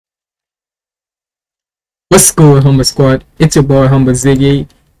What's good, Humble Squad? It's your boy Humble Ziggy,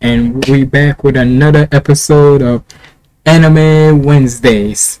 and we back with another episode of Anime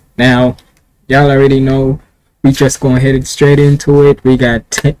Wednesdays. Now, y'all already know we just going to head straight into it. We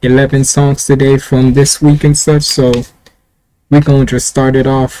got 11 songs today from this week and such, so we're going to just start it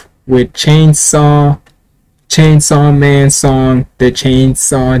off with Chainsaw Man song, The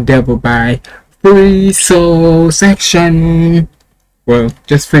Chainsaw Devil by Free Soul Section. Well,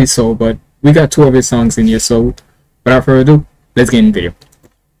 just Free Soul, but we got two of his songs in here, so without further ado, let's get in the video.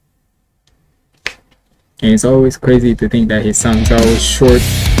 And it's always crazy to think that his songs are always short. This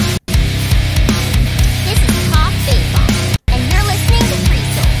is Pop Baseball, and you're listening to Free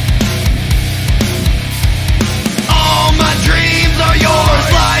Soul. All my dreams are yours,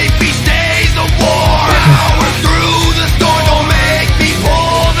 life each day's a war. Power through the storm, don't make me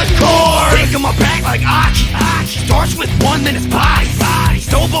pull the cord. Take on my back like Aki. Starts with one, then it's body.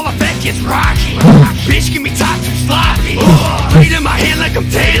 Snowball effect gets rocky. Bitch, give me top too sloppy. Bleed in my hand like I'm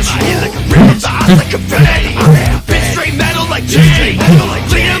Tangy. Rip the eyes like confetti. Bitch, straight metal like Jenny.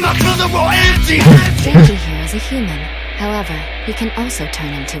 Bleed in my clothes are all empty. Tangy here is a human. However, he can also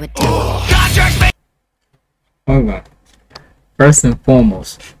turn into a devil. Hold on. First and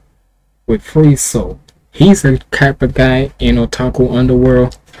foremost, with Free Soul, he's a type of guy in Otaku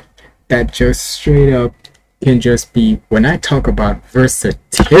Underworld that just straight up can just be, when I talk about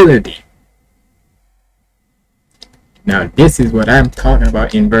versatility. Now this is what I'm talking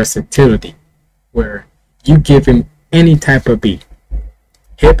about in versatility, where you give him any type of beat.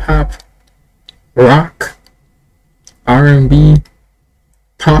 Hip hop, rock, R&B,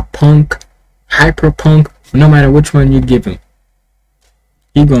 pop punk, hyper punk, no matter which one you give him,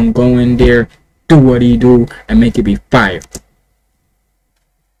 he gonna go in there, do what he do, and make it be fire.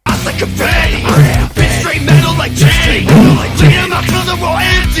 Like confetti. Bitch, straight metal like Jenny. Bleed in my clothes are all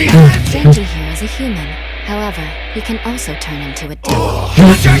empty. Tangy here is a human. However, he can also turn into a devil.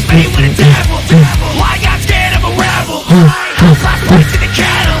 Contracts made with a devil. Why got scared of a rebel? Last place to the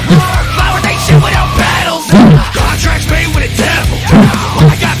cattle. Flowers ain't shit without battles. Contracts made with a devil.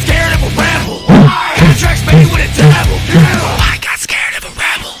 Why got scared of a rebel? Contracts made with a devil. Why got scared of a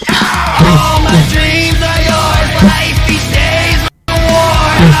rebel? All my dreams are yours. Life these days a war.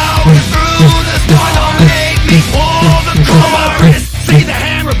 Through the storm, don't make me pull the cord. See the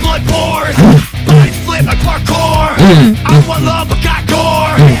hammer, blood pours. Bodies flip like parkour. I want love but got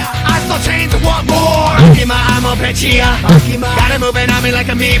gore. I saw chains and want more. I'm a Pechia. Got it moving on me like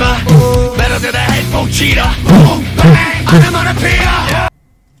amoeba. Metal to the head, cheetah. Boom, bang, onomatopoeia.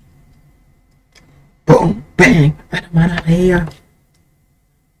 Boom, bang, onomatopoeia.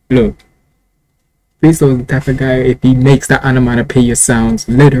 Look, Free Soul's the type of guy, if he makes the onomatopoeia sounds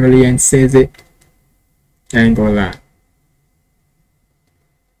literally and says it, I ain't gonna lie,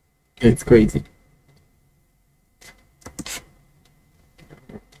 it's crazy.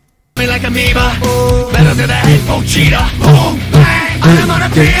 Me like amoeba. Metal to the head, cheetah. Boom, bang,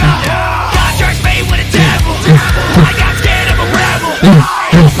 onomatopoeia. Contracts made with a devil. I got scared of a rebel.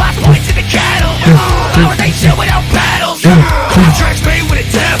 Last point to the cattle. Flowers ain't shit without battles. Contracts made with a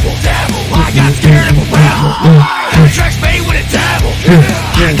devil. I got scared of a rebel. Contracts made with a devil.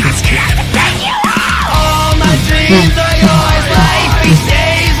 I got scared of a devil. All my dreams are yours. Life each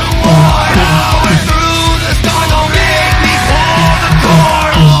day's a war. Power through the storm, don't make me pull the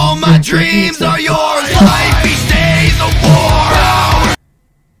cord. All my dreams are yours. Life each day's a war.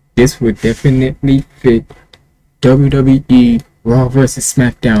 This would definitely fit WWE Raw vs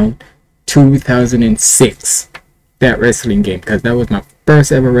SmackDown 2006, that wrestling game, because that was my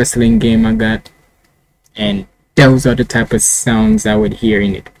first ever wrestling game I got, and those are the type of sounds I would hear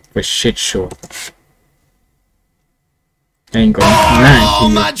in it for shit sure. I ain't gonna lie All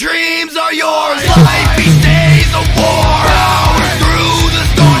to my you. dreams are yours. Life each day's a war. Power through the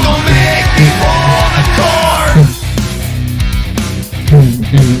storm, don't make me pull the cord.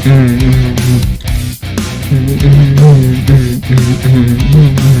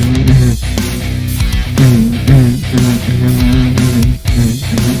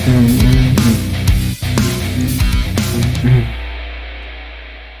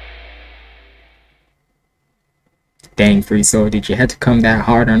 Dang, Free Soul, did you have to come that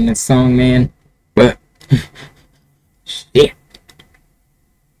hard on this song, man? But shit,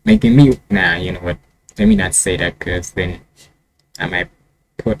 making me, nah, you know what, let me not say that, because then I might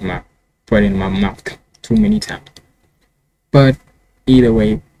put my foot in my mouth too many times. But either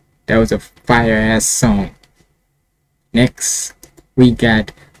way, that was a fire ass song. Next we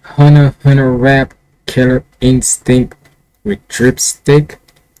got Hunter Hunter Rap Killer Instinct with Dripstick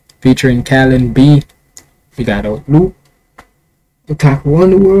featuring Callan B. We got a Loop, Otaku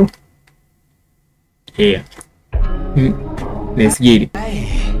Underworld, Yeah. Let's get it.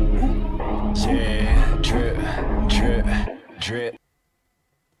 Yeah, drip, drip, drip.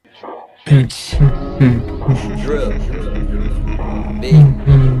 Drill. Big.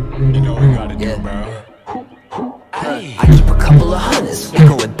 You know what we gotta do, bro. I keep a couple of hundreds,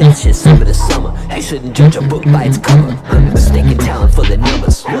 going batshit summer to summer. You shouldn't judge a book by its cover. Mistaken talent for the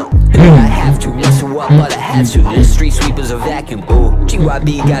numbers. I have to mess you up, but I had to. The street sweepers a vacuum. Ooh,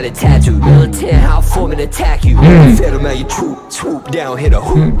 GYB got a tattoo. Militant, how I form and attack you. Fed him out your troop, swoop down, hit a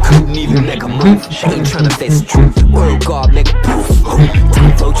hoop. Couldn't even make a move. They ain't tryna face the truth. World guard, make a poof.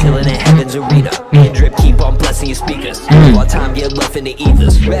 Time flow chillin' in heaven's arena. Me and Drip keep on blessing your speakers. While time get left in the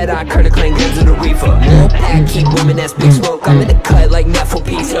ethers. Red eye, Curtis Clang, guns in the reefer. More pack, keep women, that's big smoke. I'm in the cut like Neffel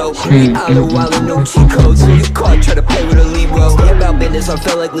Pito. Island while in no cheat codes. So you caught, try to play with a Libro. About business, I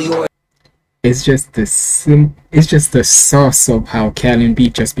felt like Leo. It's just the sauce of how Callan B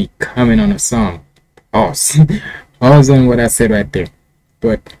just be coming on a song. Awesome. All's on what I said right there.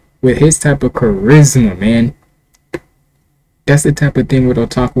 But with his type of charisma, man, that's the type of thing with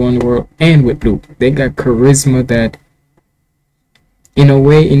Otaku Underworld and with Loop. They got charisma that, in a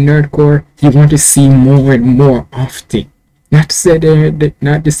way, in nerdcore, you want to see more and more often. Not to say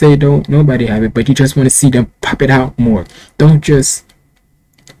don't nobody have it, but you just want to see them pop it out more. Don't just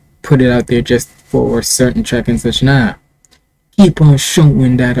put it out there just for a certain track and such. Nah, keep on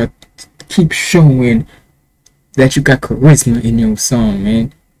showing that, keep showing that you got charisma in your song,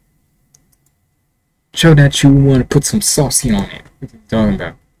 man. Show that you want to put some saucy on it. What you talking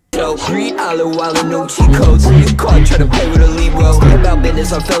about? Green Island while in no cheat codes. You caught, try to play with a Libro. About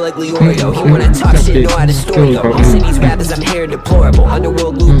business, I felt like Leorio. He wanna talk shit, know how to story go. I see these rappers, I'm hearing deplorable.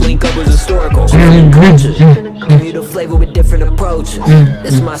 Underworld Loop link up was historical. Culture, you the flavor with different approaches.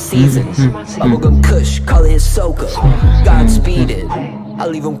 This is my season. Bubblegum Kush, call it his soaker. Godspeed it. I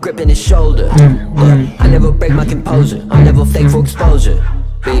leave him gripping his shoulder. But I never break my composure. I'm never fake for exposure.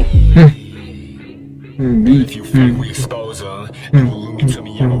 If you fake, we expose her. You will me to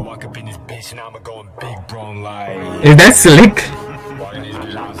me, I'ma walk up in this bitch and I'ma go big brown like. Is that Slick?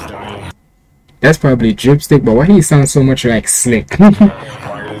 That's probably Dripstick, but why he sounds so much like Slick?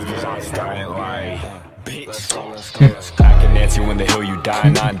 Nancy, when the hill you die,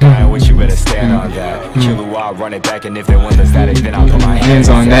 not dying with you, better stand on that. Kill who I run it back, and if they want the static, then I'll put my hands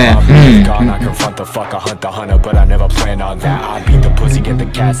on that. Gone, I confront the fuck, I hunt the hunter, but I never plan on that. I beat the pussy, get the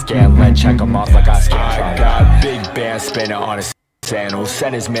cat scan, let check them off like I scan. I got big band spinning on a sandal,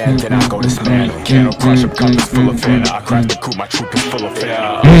 send his man, then I go to span. Candle crush up, cup is full of fun. I crash the coupe, my troop is full of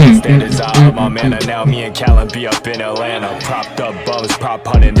fun. Standards out of my manner, now me and Callan be up in Atlanta. Propped up bums, prop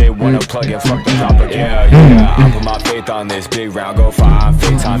hunting, they wanna plug in, fuck the top of yeah. I put my faith on this big round, go for I'm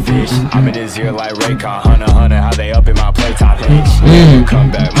faith on fish. I'm in his ear like Raycon, hunter, how they up in my playtime bitch.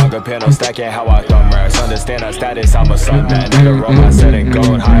 Come back, manga panel, stacking how I thumb racks. Understand our status, I'm a sun man. Nigga roll my set and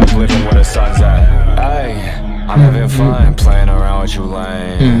gold, high up living where the sun's at. Ay, I'm having fun playing around with you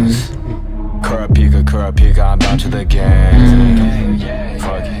lanes. Kurapika, I'm down to the game.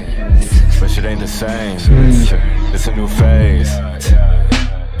 Fuck it, but shit ain't the same. It's a new phase,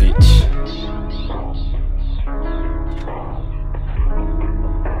 bitch.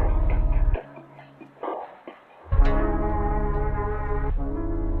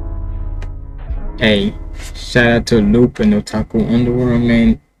 Hey, shout out to Loop and Otaku Underworld,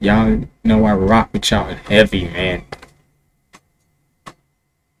 man. Y'all know I rock with y'all heavy, man.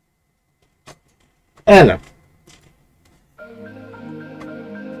 Ella,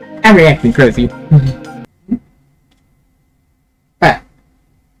 I'm reacting crazy. But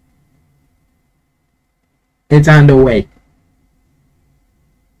it's on the way.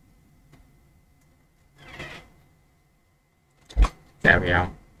 There we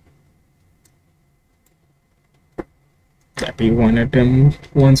are. That be one of them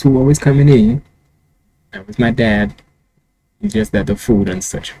ones who always coming in. That was my dad. It's just that the food and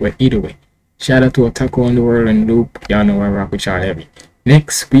such. But either way, shout out to Otaku Underworld and Loop. Y'all know I rock with y'all heavy.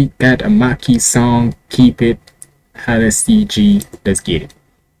 Next we got a Maki song, Keep It. Hada CG. Let's get it.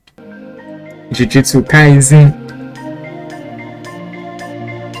 Jujutsu Kaisen.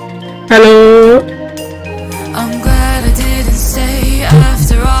 Hello. I'm glad I didn't stay.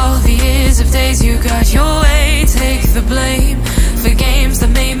 After all the years of days, you got your way. Take the blame for games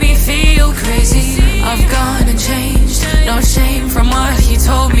that made me feel crazy. I've gone and changed, no shame from what you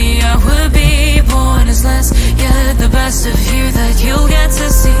told me I would be. Born as less, yet the best of you that you'll get to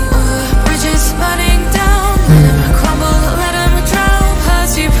see. Bridges burning down, let them crumble, let them drown.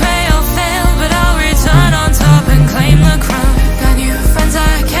 Hurts you pray I'll fail, but I'll return on top and claim the crown. Got new friends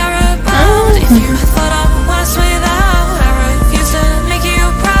I care about. If you thought I'm worse without, I refuse to make you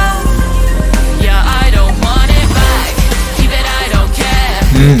proud. Yeah, I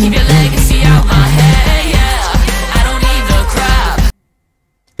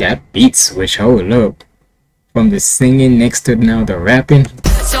beat switch, hold up. From the singing next to now the rapping.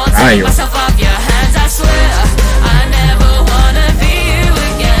 So I'll take myself off your hands, I swear. I never wanna be you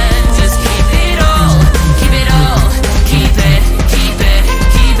again. Just keep it all, keep it all, keep it, keep it,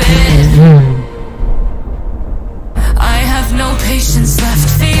 keep it. I have no patience left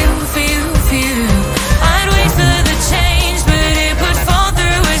for you, for you, for you. I'd wait for the change, but it would fall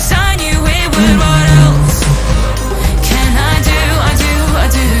through as I knew it would. What else can I do? I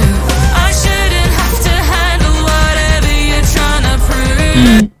do. I shouldn't have to handle whatever you're trying to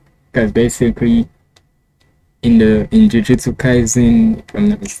prove. Because basically in Jujutsu Kaisen, if I'm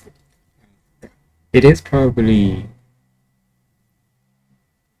not mistaken, it is probably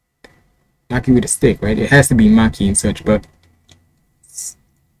Maki with a stick, right? It has to be Maki and such, but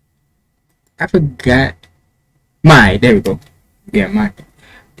I forgot. There we go. Yeah, Maki.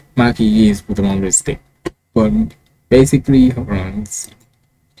 Maki is with the one with a stick. But basically, hold on. Let's see.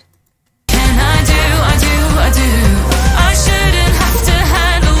 Can I do? I shouldn't have to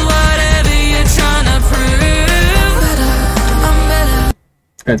handle whatever you're trying to prove. I'm better.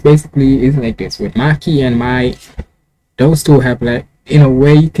 Because basically, it's like this with Maki and Mai. Those two have like, in a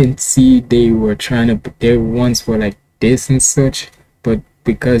way, you can see they were ones for like this and such, but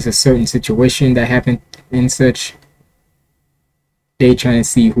because of certain situation that happened and such, they trying to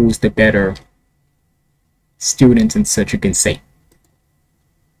see who's the better student and such, you can say.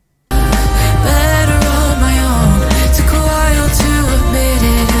 Better on my own. Took a while to admit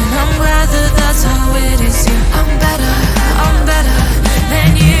it, and I'm glad that that's how it is. Yeah, I'm better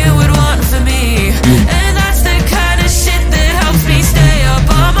than you would want for me. And that's the kind of shit that helps me stay up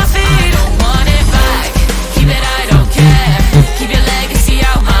on my feet. I don't want it back. Keep it, I don't care. Keep your legacy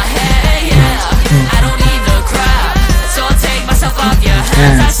out my head, yeah. I don't need the crap, so I'll take myself off your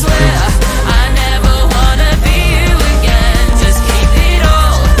hands, I swear. I never wanna be you again. Just keep it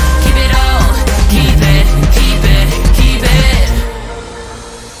all, keep it all, keep it, keep it, keep it.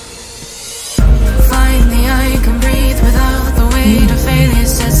 Finally I can breathe without the weight of failure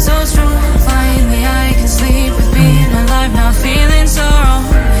set so strong. Finally I can sleep with being alive, not feeling so wrong.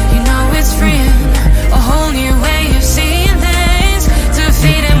 You know it's freeing, a whole new way of seeing things,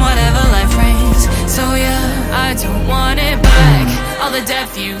 defeating whatever life brings. So yeah, I don't want it back. All the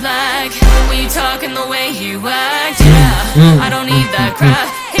depth you lack when you talk and the way you act, yeah. I don't need that crap.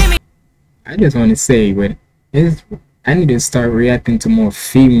 Hit me. I just want to say, I need to start reacting to more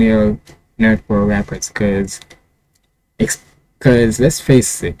female nerdcore rappers, because let's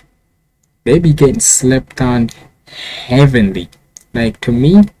face it, they be getting slept on heavenly. Like, to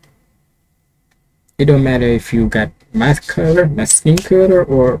me, it don't matter if you got my skin color,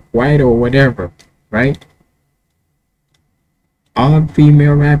 or white or whatever, right? All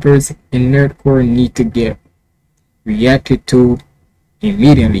female rappers in nerdcore need to get reacted to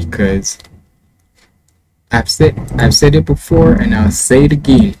immediately, because I've said it before and I'll say it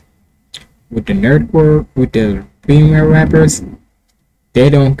again. With the female rappers, they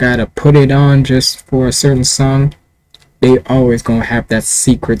don't gotta put it on just for a certain song. They always gonna have that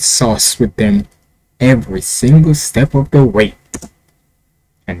secret sauce with them every single step of the way.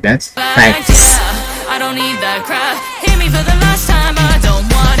 And that's facts. Yeah, I don't need that crap. Hit me for the last time, I don't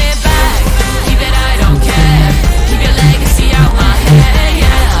want it back. Keep it, I don't care. Keep your legacy out my head,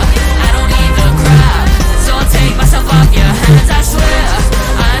 yeah. I don't need the crap, so I'll take myself off your hands, I swear.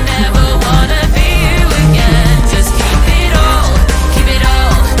 I never wanna be you again. Just keep it all, keep it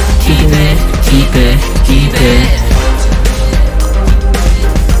all, keep it, keep it, keep it.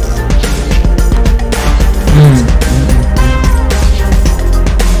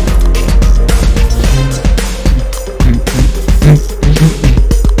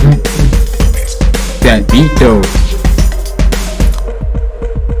 That beat though.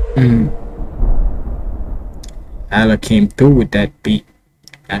 Ala came through with that beat.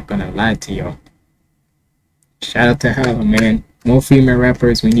 Not gonna lie to y'all. Shout out to Hala, man. More female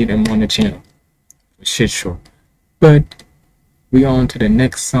rappers, we need them on the channel. For shit sure. But we on to the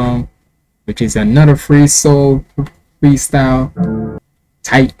next song, which is another free soul freestyle,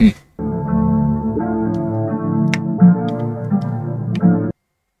 Titan.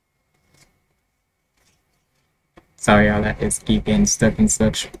 Sorry, y'all, I just keep getting stuck and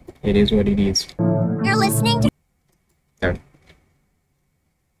such. It is what it is. You're listening to Sorry.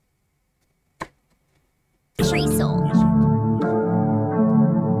 Free Soul.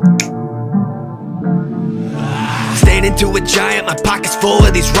 Standing into a giant, my pocket's full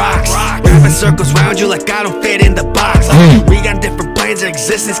of these rocks. Wrapping circles round you like I don't fit in the box. We got different planes of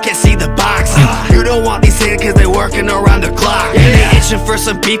existence, can't see the box. You don't want these things cause they working around the clock. They itching for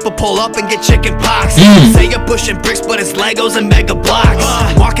some people, pull up and get chicken pox. Say you're pushing bricks, but it's Legos and mega blocks.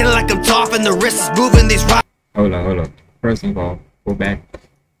 Walking like I'm tough and the wrist is moving these rocks. Hold on. First of all, go back.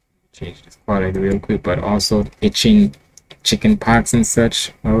 Change this quality real quick, but also itching chicken pox and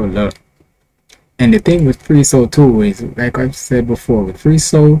such. Oh look. And the thing with Free Soul too is, like I've said before, with Free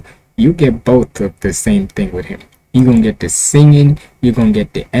Soul, you get both of the same thing with him. You're gonna get the singing, you're gonna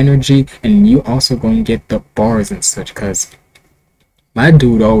get the energy, and you also gonna get the bars and such, cause my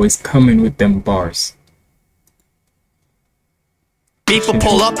dude always coming with them bars. People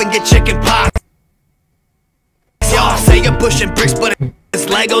pull up and get chicken pox. Y'all say you're pushing bricks, but it's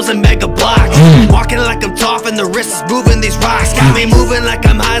Legos and mega blocks. Walking like I'm tough and the wrist is moving these rocks. Got me moving like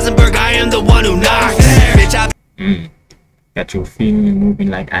I'm Heisenberg, I am the one who knocks. Bitch, I Got you feeling and moving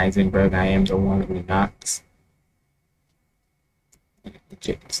like Eisenberg, I am the one who knocks.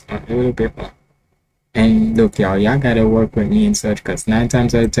 Just a little bit more. And look, y'all gotta work with me and such, cause 9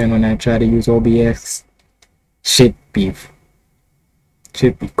 times out of 10 when I try to use OBS, shit be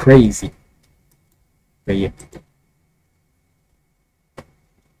crazy. But yeah.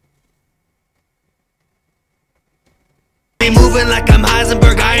 moving like I'm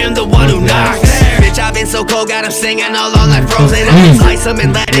Heisenberg, I am the one who knocks. Bitch, I've been so cold, got them singing all on like Frozen. I slice them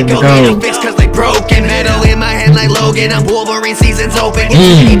and let it go, get them fixed cause they broken. Metal in my hand like Logan, I'm Wolverine, season's open.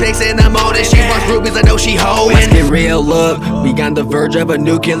 He picks in the motor, she wants rubies, I know she hoeing. Let's get real, look, we on the verge of a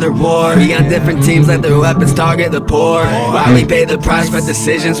nuclear war. We on different teams like their weapons target the poor. While we pay the price for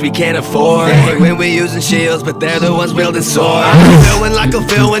decisions we can't afford. They hate when we using shields, but they're the ones wielding swords. I'm feeling like a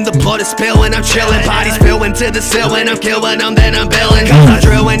villain, the blood is spilling, I'm chilling. Bodies spilling to the ceiling, I'm killing them, then I'm billing. I'm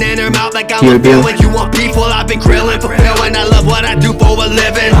drilling in her mouth like I'm a villain. You want people, I've been grilling, fulfilling. I love what I do for a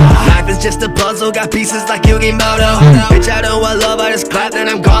living. Life is just a puzzle, got pieces like Yu-Gi-Moto. Bitch, I don't want love, I just clap, then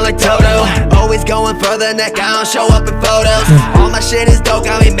I'm gone like Toto. Always going for the neck, I don't show up in photos. All my shit is dope,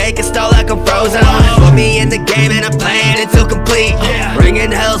 got me making stuff like I'm frozen. Put me in the game and I'm playing until complete.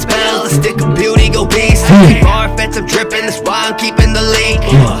 Ringing hell's bells, the stick of beauty go beast. Far fence, I'm dripping, that's why I'm keeping the leak.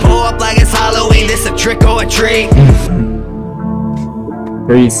 Pull up like it's Halloween, this a trick or a treat.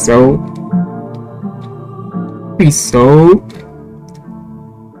 Free Soul. Free Soul.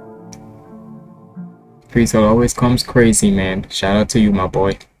 Free Soul always comes crazy, man. Shout out to you, my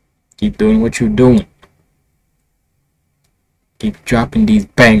boy. Keep doing what you're doing. Keep dropping these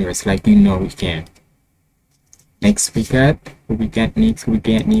bangers like you know we can. Next we got, who we got next, who we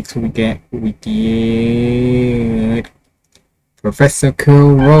get. Professor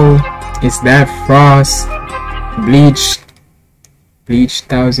Curl Roll. It's that Frost. Bleach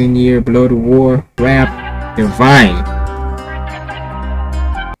 1000-year Blood War rap divine.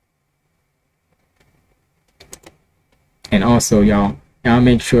 And also y'all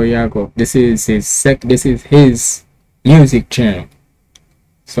make sure y'all go. This is his music channel.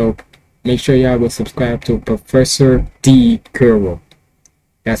 So make sure y'all go subscribe to Professor D Curl.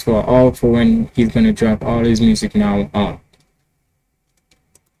 That's for when he's gonna drop all his music now on.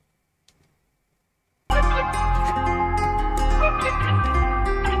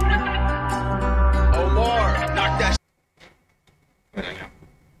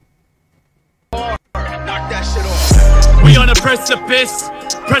 We on a precipice,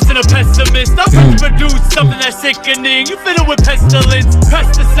 pressing a pessimist. I'm about to produce something that's sickening. You fiddle with pestilence,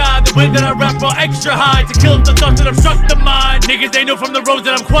 pesticide. The way that I rap all extra high to kill the thoughts that obstruct the mind. Niggas, they know from the roads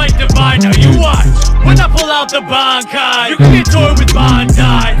that I'm quite divine. Now you watch when I pull out the Bankai. You can get toyed with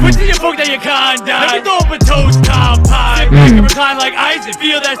Bandai. Quit to your folk that you can't die. Let me throw up a toast top pie. Sit back and recline like Isaac.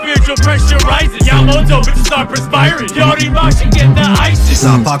 Feel that spiritual pressure rising. Yamoto, bitches start perspiring. Yori Mashi, get the ISIS.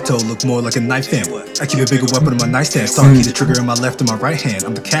 Zanpakuto look more like a knife hand. I keep a bigger weapon in my nightstand. Saki the trigger in my left and my right hand.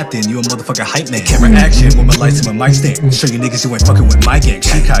 I'm the captain, you a motherfucking hype man. Camera action with my lights and my mic stand. Show you niggas you ain't fucking with my gang.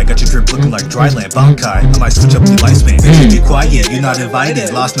 Shikai got your drip looking like dryland. Bankai, I might switch up the lifespan. Be quiet, you're not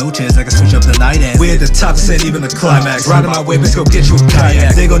invited. Lost no chance, I can switch up the night end. We're at the top, this ain't even the climax. Riding my wave, let's go get you a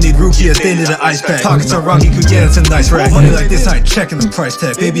kayak. They gon' need Rukia, they need an ice pack. Pockets are wrong, you could get into nice rack. Money like this, I ain't checking the price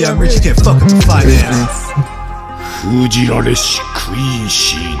tag. Baby, I'm rich, you can't fuck up the finance.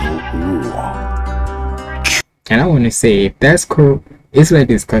 And I want to say, if that's cool, it's like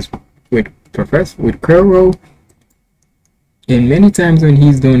this, cause with Kuro, and many times when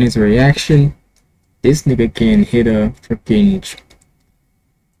he's doing his reaction, this nigga can hit a freaking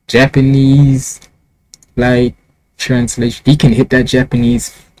Japanese like translation. He can hit that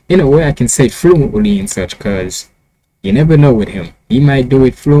Japanese in a way I can say fluently and such, cause you never know with him. He might do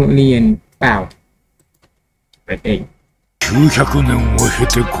it fluently and bow. But hey, 900年を経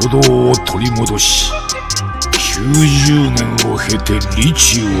て鼓動を取り戻し90年を経て理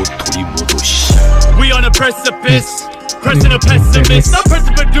智を取り戻し We on a precipice, pressing a pessimist. I'm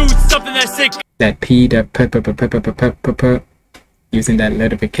pressing to produce something that's sick. That P, that p, using that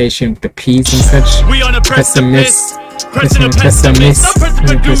notification with the P's and such. We on a precipice, pressing a pessimist. I'm pressing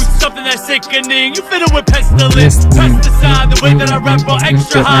to produce something that's sickening. You fiddle with pestilence, pesticide. The way that I rap all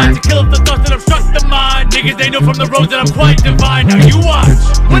extra high to kill the thoughts that obstruct the mind. Niggas they know from the roads that I'm quite divine. Now you watch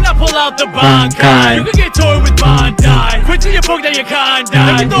when I pull out the Bankai. You can get torn with Bondi. Quit till you poke that your kind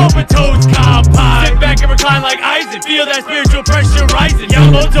die. Throw up a toast compound. Sit back and recline like Isaac. Feel that spiritual pressure rising.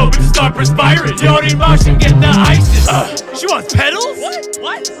 Yamamoto, bitch start perspiring. Jody Martian get the ISIS. She wants pedals?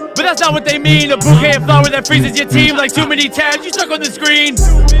 What? But that's not what they mean. A bouquet of flower that freezes your team like too many tabs. You stuck on the screen.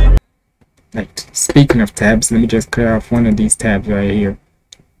 Like, speaking of tabs, let me just clear off one of these tabs right here.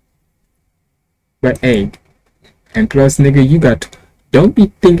 But hey, and plus, nigga, you got to, don't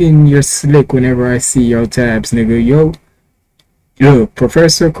be thinking you're slick whenever I see your tabs, nigga. Yo,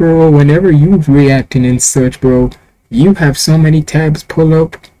 Professor Curl, whenever you reacting and such, bro, you have so many tabs pull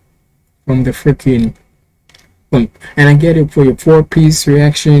up from the freaking. And I get it for your 4-piece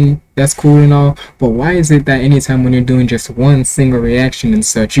reaction, that's cool and all, but why is it that anytime when you're doing just one single reaction and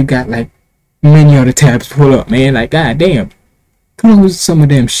such, you got like many other tabs pull up, man? Like, god damn, come on with some of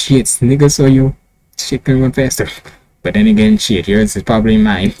them shits, nigga, so your shit can run faster. But then again, shit, yours is probably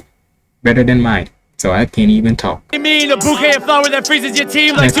mine, better than mine, so I can't even talk. I mean a bouquet of flower that freezes your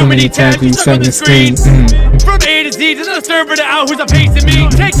team like That's too many tabs. You stuck on the screen. From A to Z, there's no server to out who's a pacing me.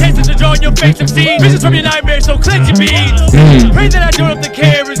 Take tensions to draw your face of scene. Visions from your nightmares, so clench your beads. Pray that I don't up the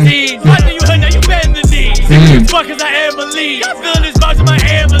kerosene. Why do you hurt now? You bend the knees. Fuck cause I am a lead. I'm feeling this vibes in my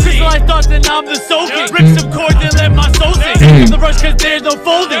family. Crystallized thoughts and I'm the soaking. Rip some chords and let my soul sing. The rush cause there's no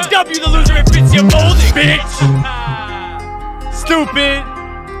folding. W the loser if it's your molding. Bitch. Stupid.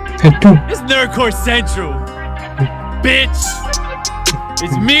 It's Nerdcore Central. Bitch.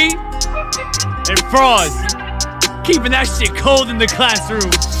 It's me and Frost. Keeping that shit cold in the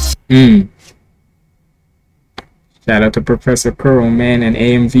classroom. Shout out to Professor Curl, man, and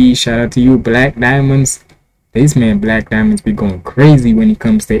AMV. Shout out to you, Black Diamonds. These man Black Diamonds be going crazy when it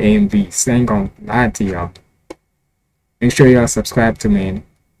comes to AMVs. I ain't gonna lie to y'all. Make sure y'all subscribe to man.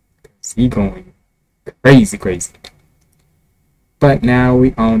 He going crazy. But now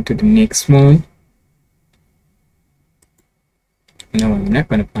we on to the next one. No, I'm not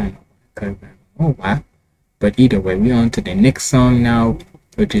gonna find it. Oh wow. But either way, we on to the next song now,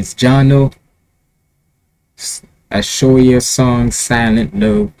 which is Jono. Ashoya song Silent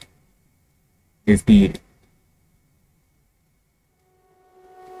Love is the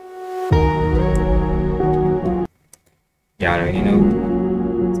y'all already know.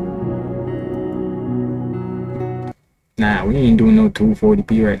 Nah, we ain't doing no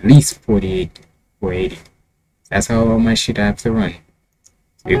 240p or at least 48 or 80. That's how all my shit I have to run.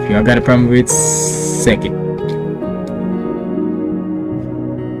 If y'all got a problem with it, second.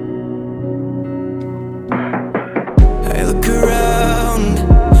 I look around,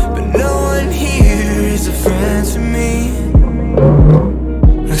 but no one here is a friend to me.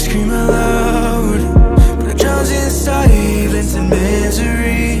 I scream out loud, but I drown in silence and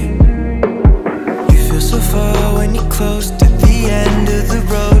misery. You feel so far when you're close to the end of the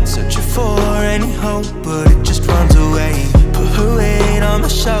road, searching for any hope, but it just runs away. Put her weight on my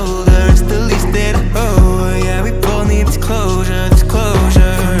shoulder, it's the least that I owe. Yeah, we both need this closure, this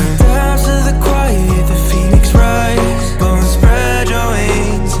closure. Depths of the quiet, the phoenix rise. Bones spread your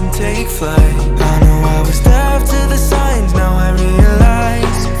wings and take flight. I know I was deaf to the signs, now I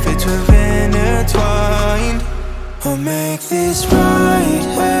realize fates were intertwined. I'll make this right.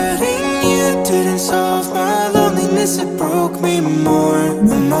 Hurting you didn't solve my loneliness, it broke me more.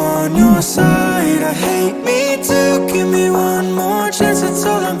 I'm on your side, I hate me too. Give me one more chance, that's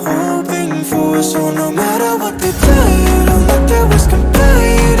all I'm hoping for. So no matter what they play, don't let their words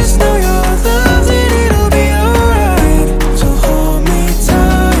compare. You just know you're loved and it'll be alright. So hold me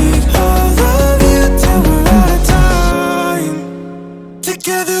tight, I'll love you till we're out of time.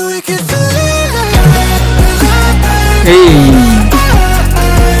 Together we can fly. Hey.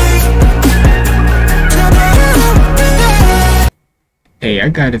 Hey, I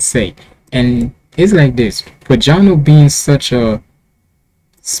gotta say, and it's like this, for Jono being such a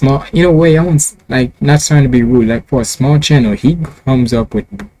small, in a way, I want, like, not trying to be rude, like, for a small channel, he comes up with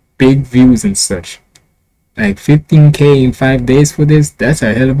big views and such. Like, 15K in 5 days for this, that's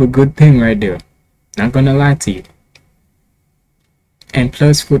a hell of a good thing right there. Not gonna lie to you. And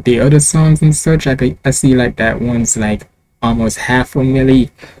plus, with the other songs and such, I see, like, that one's, like, almost 500,000.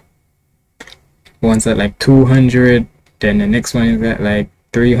 One's at, like, 200. Then the next one is at like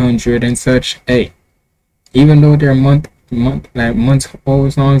 300 and such. Hey, even though they're months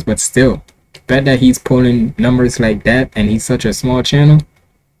old songs, but still, the fact that he's pulling numbers like that and he's such a small channel.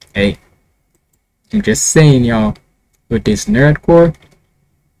 Hey, I'm just saying, y'all, with this nerdcore,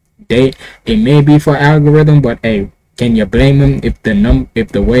 it may be for algorithm, but hey, can you blame them if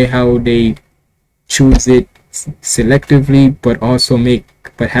the way how they choose it selectively, but also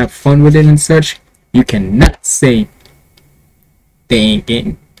have fun with it and such? You cannot say they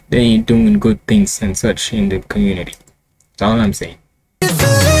ain't doing good things and such in the community. That's all I'm saying.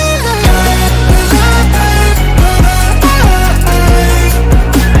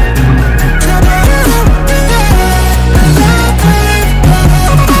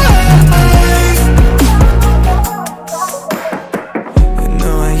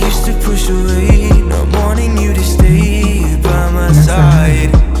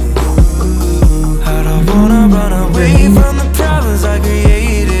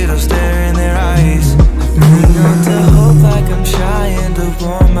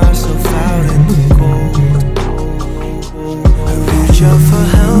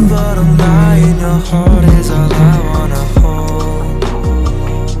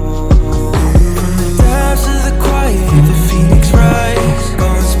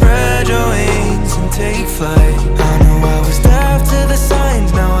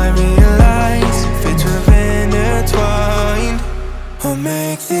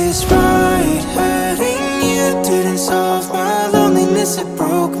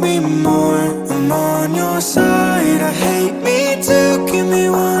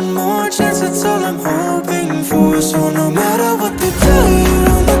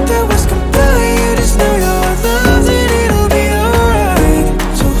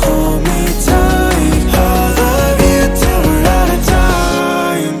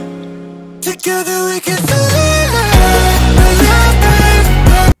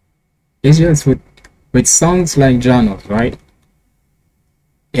 It's just with songs like Jonos, right?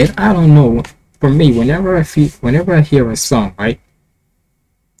 I don't know. For me, whenever I hear a song, right,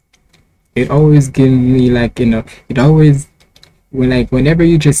 it always gives me like, it always whenever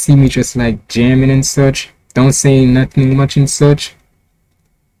you just see me just like jamming and such, don't say nothing much and such.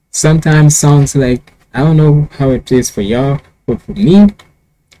 Sometimes songs like, I don't know how it is for y'all, but for me,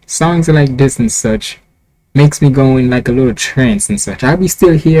 songs like this and such makes me go in like a little trance and such. I'll be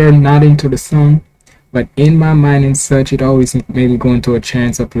still here nodding to the song, but in my mind and such, it always made me go into a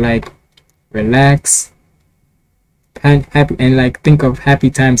trance of like relax and happy, and like think of happy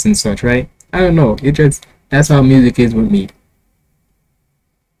times and such, right? I don't know, that's how music is with me.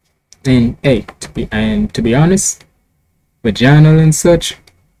 And hey, to be honest, with Janel and such,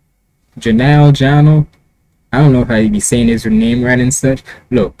 Janel, I don't know if I be saying his name right and such.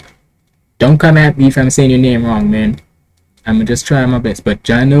 Look, don't come at me if I'm saying your name wrong, man. I'm gonna just try my best. But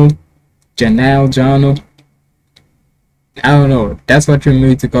Janel, I don't know. That's what your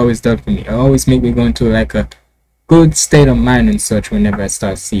music always does for me. It always make me go into like a good state of mind and such whenever I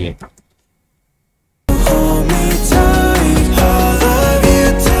start seeing it. Hold me tight, I'll love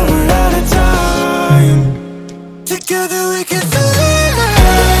you till we're out of time. Together we can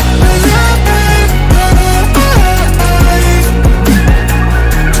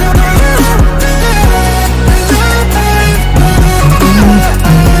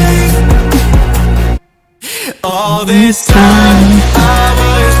all this time I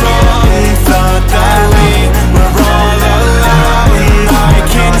was wrong, thought that we were all alone. I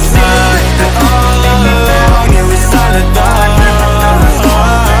can see that all along it was all a thought.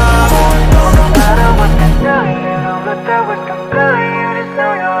 No matter what they tell you, don't let that was compelling you. Just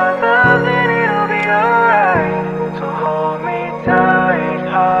know your love and it'll be alright. So hold me tight,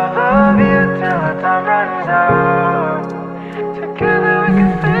 I'll love you till the time runs out. Together we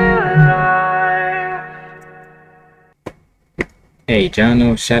can feel alive. Hey,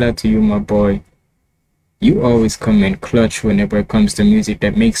 Jono, shout out to you, my boy. You always come in clutch whenever it comes to music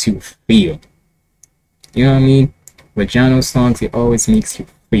that makes you feel. You know what I mean? With Jono's songs, it always makes you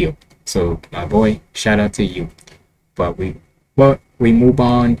feel. So, my boy, shout out to you. But we move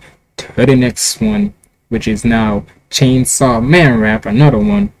on to the next one, which is now Chainsaw Man Rap, another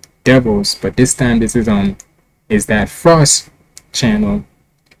one, Devils. But this time, this is that Frost channel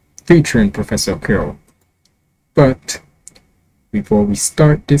featuring Professor Carol. But before we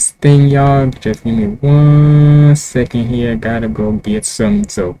start this thing, y'all, just give me 1 second here. Gotta go get some.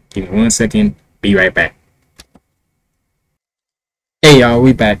 So give me 1 second. Be right back. Hey y'all,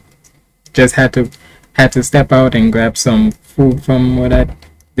 we back. Just had to step out and grab some food from what I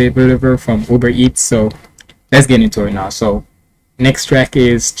deliver from Uber Eats. So let's get into it now. So next track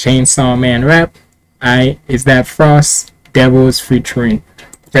is Chainsaw Man Rap Is that Frost Devils featuring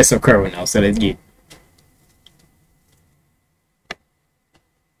Professor Curl now. So let's get.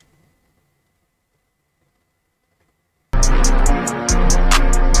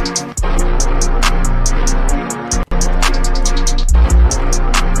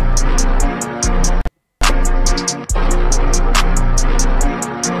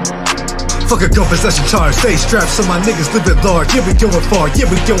 Fuck a gun possession charge, stay strapped so my niggas live at large. Yeah, we going far, yeah,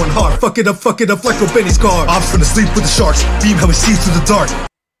 we going hard. Fuck it up like Benny's car. I'm finna sleep with the sharks, beam how we see through the dark.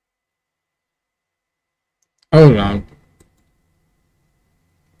 Hold on.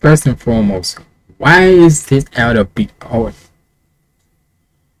 First and foremost, why is this out of order?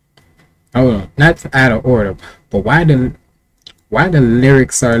 Hold on, not out of order, but why the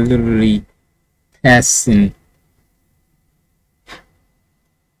lyrics are literally passing.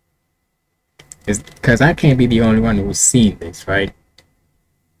 It's because I can't be the only one who's seen this, right?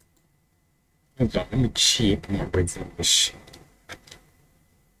 Hold on, let me check my words in this shit.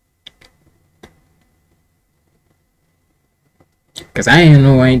 Because I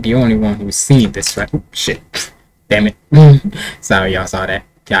know I ain't the only one who's seen this, right? Oops, shit. Damn it. Sorry y'all saw that.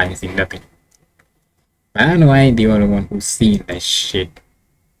 Y'all ain't seen nothing. But I know I ain't the only one who's seen that shit.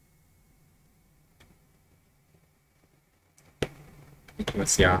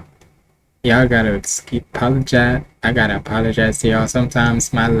 What's y'all? Y'all gotta apologize. I gotta apologize to y'all.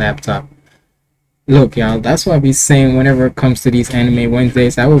 Sometimes my laptop. Look, y'all, that's what I be saying whenever it comes to these Anime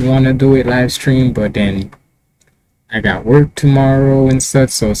Wednesdays. I would want to do it live stream, but then I got work tomorrow and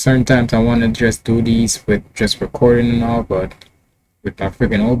such. So certain times I want to just do these with just recording and all, but with my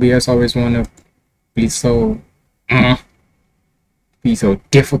freaking OBS, I always want to be so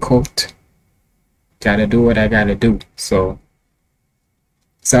difficult. Gotta do what I gotta do. So.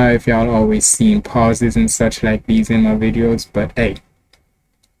 Sorry if y'all always seen pauses and such like these in my videos, but hey,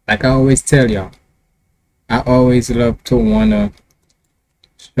 like I always tell y'all, I always love to wanna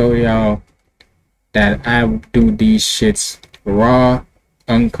show y'all that I do these shits raw,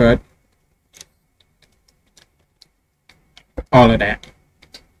 uncut, all of that.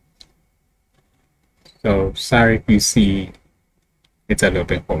 So sorry if you see it's a little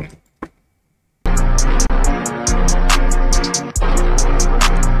bit holy.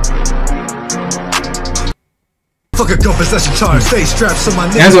 Fuck a gun possession charge, stay strapped so my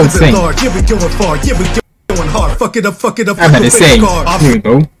niggas live at large. Yeah, we going far, yeah, we going hard. Fuck it up like Benny's car. Here you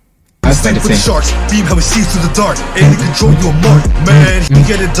go. I sleep with the sharks, beam how we see through the dark. Ain't in control, you a mark. Man, you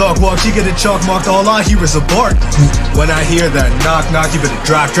get a dog walk, you get a chalk marked, all I hear is a bark. When I hear that knock knock, you better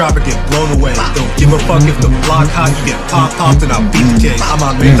drop and get blown away. Don't give a fuck if the block hot, you get popped and I'll beat the case. I'm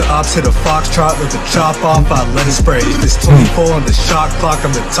on make the ops hit a foxtrot, let the chop off, I let it spray. If it's 24 on the shot clock,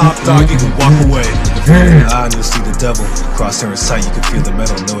 I'm the top dog, you can walk away. And you'll see the devil, crosshair in sight, you can feel the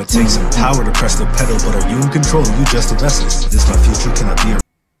metal. Know it takes some power to press the pedal, but are you in control? You just a vessel. This my future, can I be a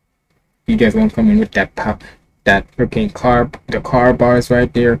you guys won't come in with that freaking the car bars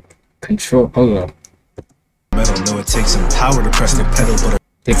right there. Control. Hold up. Metal, know it takes some power to press the pedal, but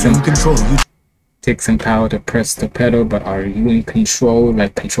take some control. Take some power to press the pedal, but are you in control?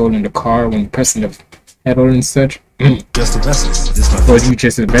 Like controlling the car when pressing the pedal and such? Just a vessel. This my or you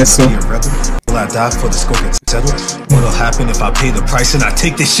just a vessel? Will I die for the score gets settled? What'll happen if I pay the price and I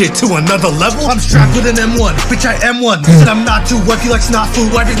take this shit to another level? I'm strapped with an M1, bitch I M1. Said I'm not too wife, you like snot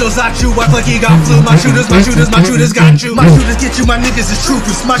food. Wife knows I chew, wife like he got flu. My shooters got you. My shooters get you, my niggas is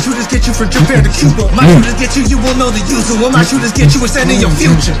troopers. My shooters get you from Japan to Cuba. My shooters get you, you will know the user. When my shooters get you, it's ending your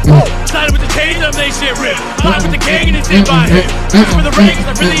future. Started with the chains, I'm they shit rip. I with the gang and it's in my head. For the rings,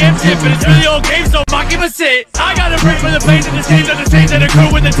 I really am shit, but it's really old game, so fuck him a sit. I got a break for the planes and the stains on the stage that occur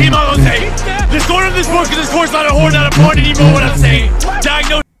with the team I don't say. This corner of this board, cause this course not a whore, not a porn anymore, what I'm saying.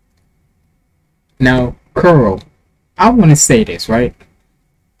 Diagnose. Now, Kuro, I want to say this, right?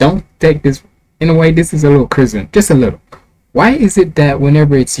 Don't take this, in a way, this is a little criticism, just a little. Why is it that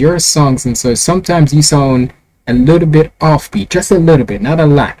whenever it's your songs and so sometimes you sound a little bit offbeat, just a little bit, not a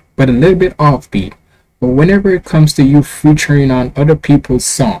lot, but a little bit offbeat. But whenever it comes to you featuring on other people's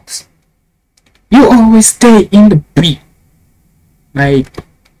songs, you always stay in the beat. Like,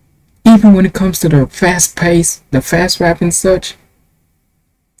 even when it comes to the fast pace, the fast rap and such,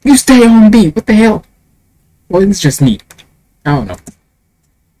 you stay on beat. What the hell? Well, it's just me. I don't know.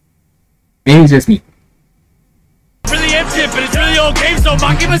 Maybe it's just me. Really am shit, but it's really old game, so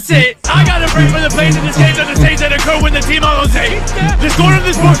fuck him a sit. I got a break for the plays in this game, the stains that occur when the team on Jose. The score of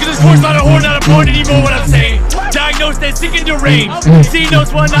this book is this course not a horn, not a porn anymore. What I'm saying, diagnosed as sick and deranged. C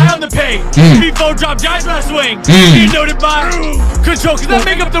notes one eye on the page. Before drop giants when I swing. Being noted by control, cause I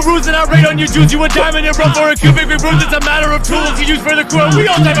make up the rules and I rate on your juice. You a diamond and rough or a cubic with bruise. It's a matter of tools you use for the crew.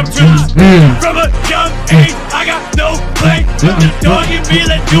 We all type of tools. From a young age, I got no play. From the dog in me,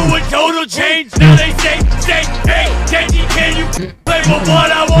 let's do a total change. Now they say, hey, Kenji, can you play? But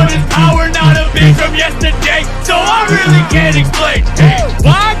what I want is power, not a bitch from yesterday. So I really can't explain. Hey,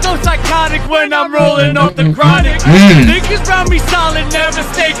 why I go psychotic when I'm rolling off the chronic? Niggas round me solid, never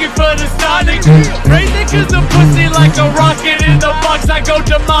mistaken for the sonic. Crazy cause the pussy like a rocket in the box, I go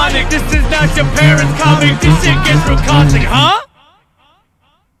demonic. This is not your parents' comic, this shit gets real caustic, huh?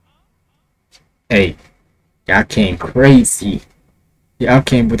 Hey, y'all came crazy. Y'all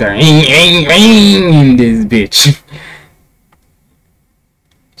came with our in this bitch.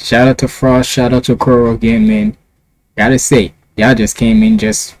 Shout out to Frost, shout out to Kuro again, man. Gotta say, y'all just came in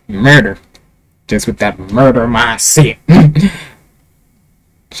just murder. Just with that murder mindset.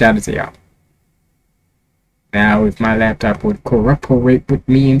 Shout out to y'all. Now, if my laptop would cooperate with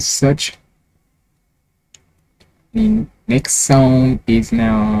me and such. The next song is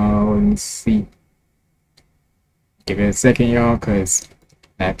now, let me see. Give it a second, y'all, cause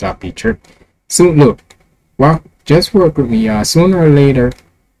laptop be tripping. Soon, look, well, just work with me, y'all. Sooner or later,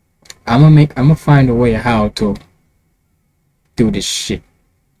 I'ma find a way how to do this shit.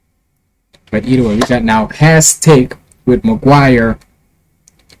 But either way, we got now hashtag with McGuire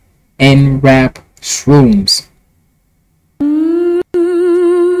and rap shrooms. Been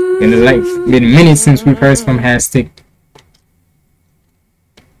a minute since we've heard from hashtag.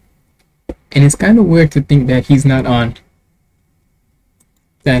 And it's kind of weird to think that he's not on,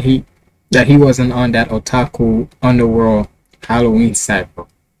 that he wasn't on that Otaku Underworld Halloween cypher.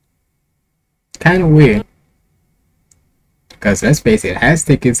 Kind of weird. Because let's face it,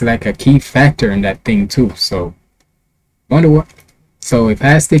 hashtag is like a key factor in that thing too. So, wonder what. So if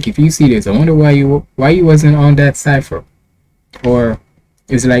hashtag, if you see this, I wonder why you wasn't on that cypher, or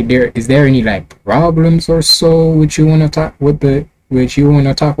is there any like problems or so with you want to talk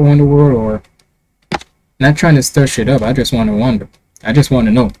Underworld, or not trying to stir shit up. I just want to wonder. I just want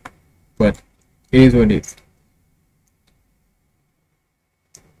to know. But it is what it is.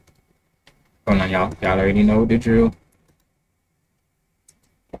 Hold on, y'all. Y'all already know the drill.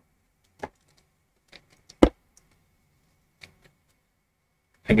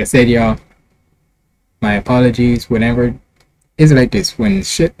 Like I said, y'all, my apologies. Whenever it's like this, when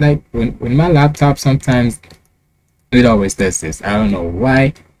shit like when my laptop sometimes it always does this. I don't know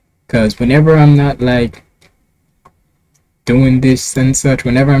why, because whenever I'm not like doing this and such,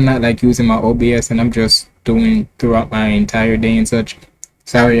 whenever I'm not like using my OBS and I'm just doing throughout my entire day and such.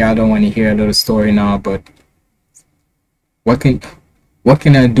 Sorry, I don't want to hear a little story now, but what can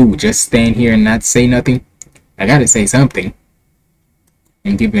I do? Just stand here and not say nothing? I gotta say something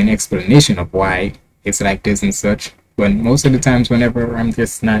and give you an explanation of why it's like this and such. But most of the times, whenever I'm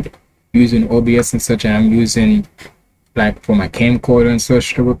just not using OBS and such, and I'm using like for my camcorder and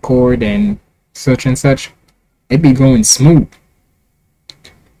such to record and such, it be going smooth.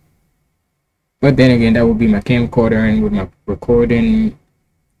 But then again, that would be my camcorder, and with my recording,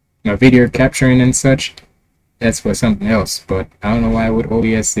 my video capturing and such, that's for something else. But I don't know why with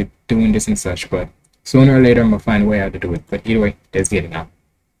OBS it doing this and such, but sooner or later I'm gonna find a way how to do it. But either way, let's get it now.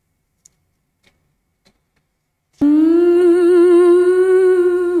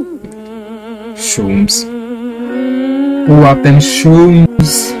 Shrooms. Who up them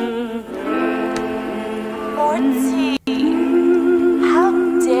shrooms? How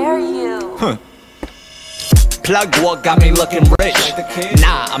dare you? Plug what got me looking rich.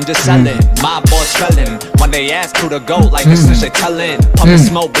 Nah, I'm just selling. My boss felling. When they ask who the goat, like this is they tellin'. Pumping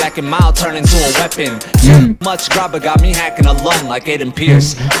smoke, black and mild, turn into a weapon. Too much grabber got me hacking a lung like Aiden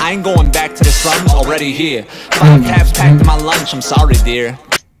Pierce. I ain't going back to the slums, already here. 5 caps packed in my lunch, I'm sorry, dear.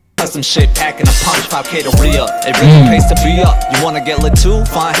 Some shit packing a punch, 5K to re-up. It really pays to be up. You wanna get lit too?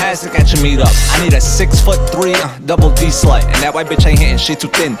 Find Hashtag at your meetup. I need a 6'3", double D slut. And that white bitch ain't hitting, she too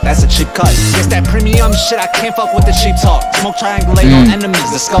thin, that's a cheap cut. Guess that premium shit, I can't fuck with the cheap talk. Smoke triangulate on enemies,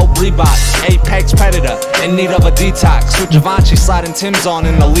 the scope Reebok. Apex predator, in need of a detox. With Givenchy sliding Tim's on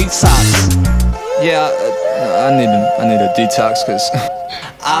in elite socks. Yeah, I need a detox, cause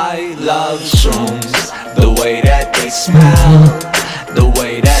I love shrooms, the way that they smell, the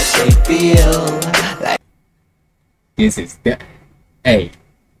way that they feel like. This is hey,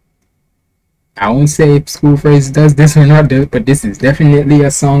 I won't say if School Phrase does this or not, but this is definitely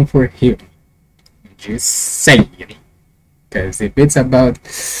a song for him. Just saying, because if it's about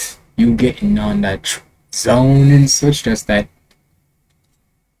you getting on that zone and such, just that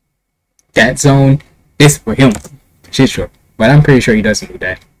zone is for him. Shit, sure. But I'm pretty sure he doesn't do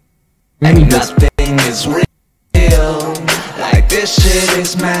that. Maybe nothing is real. Like this shit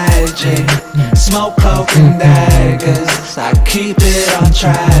is magic. Smoke, coke, and daggers. I keep it on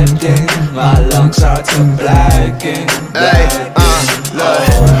track, and my lungs are to blacken.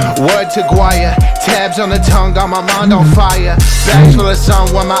 Look, word to Guaya, tabs on the tongue, got my mind on fire. Bags full of sun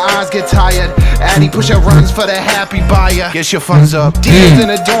when my eyes get tired. Addy push up runs for the happy buyer. Get your funds up. Deals in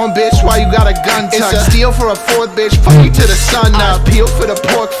the dorm, bitch, why you got a gun tuck? It's a steal for a fourth, bitch, fuck you to the sun up. Peel for the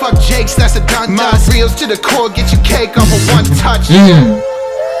pork, fuck Jake's, that's a done. My reels to the core, get you cake off of one touch.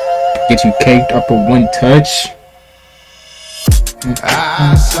 Get you caked up with one touch.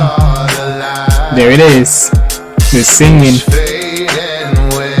 I saw the light. There it is. The singing.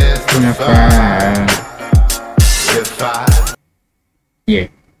 Yeah,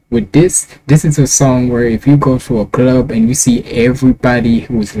 with this is a song where if you go to a club and you see everybody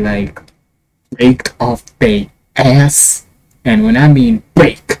who's like baked off their ass, and when I mean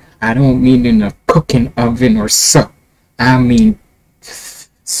bake, I don't mean in a cooking oven or so, I mean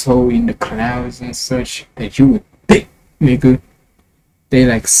so in the clouds and such that you would think, nigga, they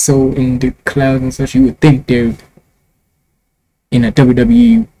like so in the clouds and such, you would think they're in a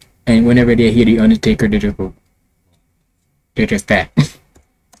WWE, and whenever they hear the Undertaker, they just go, they're just that.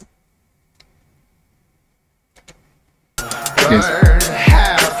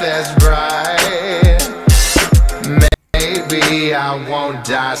 Half as bright. Maybe I won't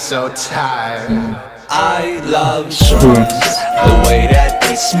die so tired. I love shrooms, the way that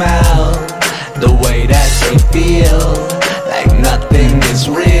they smell, the way that they feel, like nothing is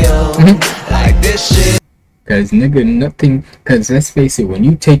real, like this shit. Cause nigga, nothing. Cause let's face it, when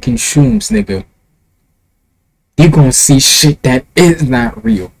you taking shrooms, nigga, you gonna see shit that is not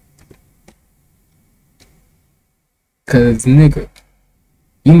real. Cause nigga,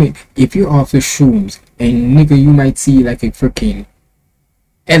 you may, if you're off the shrooms, and nigga, you might see like a freaking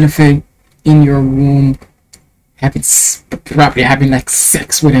elephant in your room, probably having like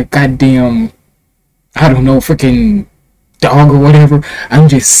sex with a goddamn, I don't know, freaking dog or whatever. I'm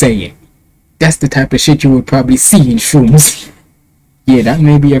just saying, that's the type of shit you would probably see in shrooms. Yeah, that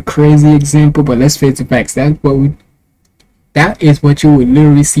may be a crazy example, but let's face the facts. That is what you would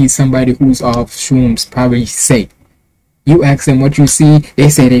literally see somebody who's off shrooms probably say. You ask them what you see, they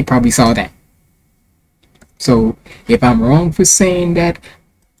say they probably saw that. So if I'm wrong for saying that,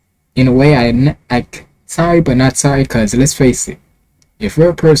 in a way, I sorry but not sorry, cause let's face it, if you're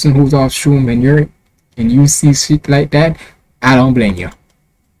a person who's off shroom and you see shit like that, I don't blame you.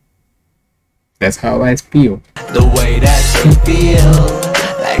 That's how I feel. The way that they feel,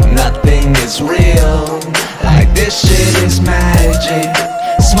 like nothing is real, like this shit is magic.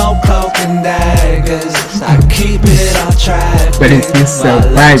 Smoke, coke, and daggers, I keep it on track. But it's just a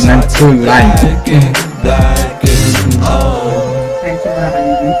vibe, not too light. Thank you,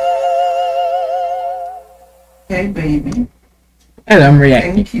 baby. Hey, baby. And I'm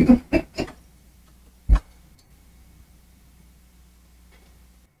reacting. Thank you.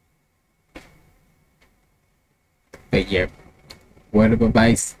 But yeah, word of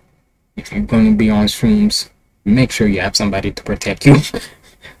advice, if you're gonna be on shrooms, make sure you have somebody to protect you.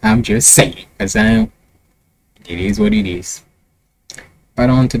 I'm just saying, cause it is what it is. But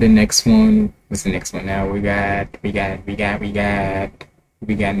on to the next one. What's the next one now? We got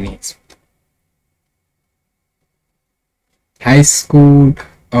next. High School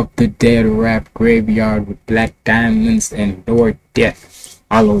of the Dead Rap Graveyard with Black Diamonds and Lord Death.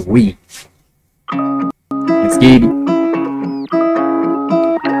 Halloween. Let's get it.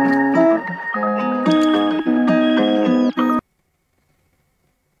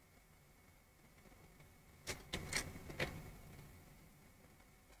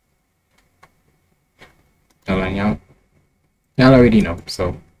 Y'all already know,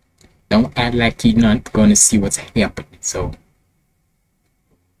 so don't act like you're not gonna see what's happening. So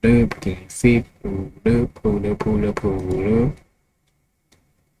pull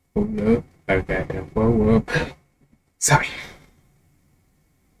up. I got that pull up. Sorry.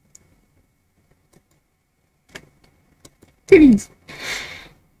 Titties.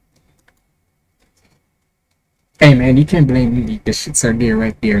 Hey man, you can't blame me. The shits are there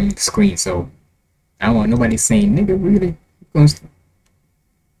right there on the screen, so I don't want nobody saying nigga really. And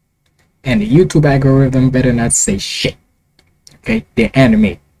the YouTube algorithm better not say shit. Okay, they're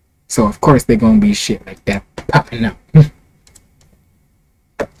anime, so of course they're gonna be shit like that popping out.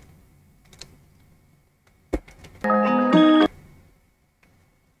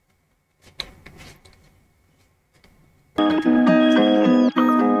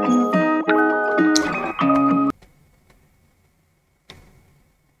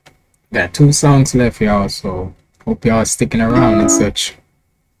 got 2 songs left, y'all, so hope y'all sticking around and such.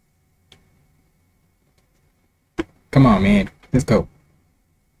 Come on, man. Let's go.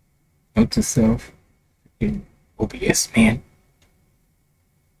 Note to self. OBS, man.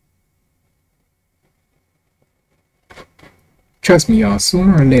 Trust me, y'all.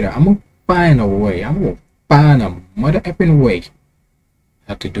 Sooner or later, I'm gonna find a way. I'm gonna find a mother effing way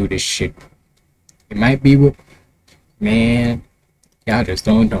how to do this shit. It might be with, man. Y'all just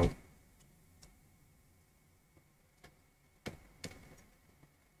don't know.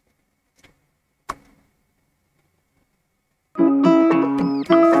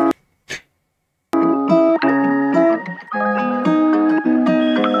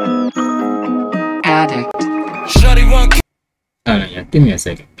 Oh, no, yeah. Give me a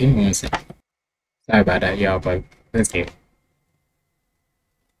second. Give me 1 second. Sorry about that, y'all, but let's get it.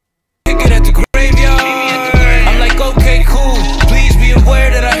 At the graveyard. I'm like, okay, cool. Please be aware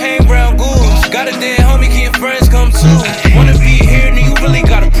that I hang around ghouls. Got a dead homie, can friends come too? Wanna be here, then you really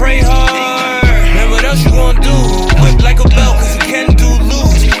gotta pray hard. Man, what else you gonna do? Whip like a belt, cause you can do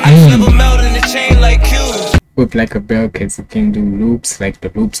loops. I just never melt in the chain like cubes. Whip like a belt, cause you can do loops, like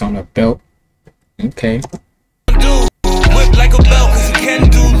the loops on a belt. Okay. Whip like a belt, cause you can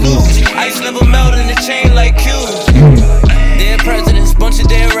do loops. Ice never melt in the chain like cubes. Dead presidents, bunch of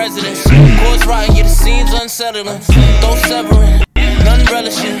dead residents. Courts rotting, yeah, the scenes unsettling. Though severing, none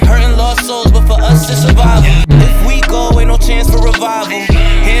relishing. Hurting lost souls, but for us it's survival. If we go, ain't no chance for revival.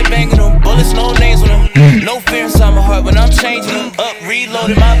 Head banging them, bullets, no names on them. No fear inside my heart when I'm changing them. Up,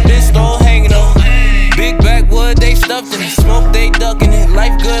 reloading, my pistol hanging on. Big backwood, they stuffed in it. Smoke, they ducking it.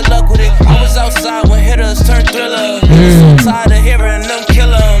 Life, good luck with it. I was outside when hitters turned thriller. So tired of hearing them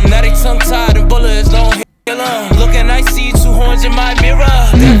kill 'em. Now they tongue tied and bullets don't hit 'em. Looking, I see 2 horns in my mirror.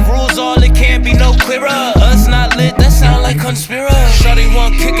 That rules all, it can't be no clearer. Us not lit, that sound like conspiracy. Shawty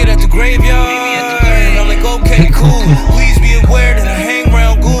want kick it at the graveyard. I'm like, okay, cool. Please be aware that I hang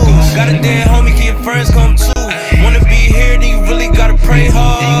around ghouls. Got a dead homie, can your friends come too? Wanna be here, then you really gotta pray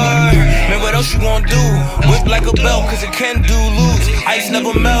hard. Man, what else you gonna do? Whip like a belt, cause it can do loops. Ice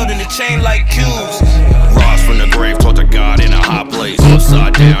never melt in the chain like cubes. Rise from the grave, taught to God in a hot place.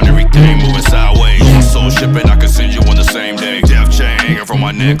 Upside down, everything moving sideways. My soul shipping, I can send you on the same day. Death chain hanging from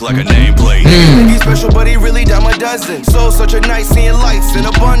my neck like a nameplate. He's special, but he really dime a dozen. Soul such a night, seeing lights in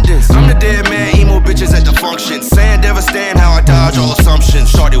abundance. I'm the dead man, emo bitches at the function. Saying devastate how I dodge all assumptions.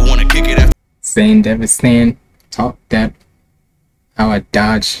 Shorty wanna kick it after. Saying devastate, talk that, how I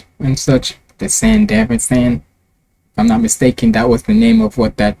dodge and such. The San Devastate. If I'm not mistaken, that was the name of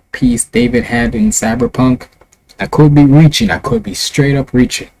what that piece David had in Cyberpunk. I could be reaching, I could be straight up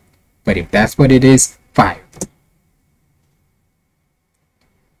reaching. But if that's what it is, fire.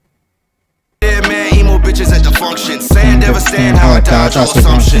 Dead man, emo bitches at the function. Saying devastate how I dodge all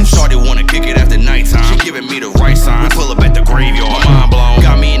assumptions. Shorty wanna kick it after nighttime. She giving me the right sign. Pull up at the graveyard, mind blown.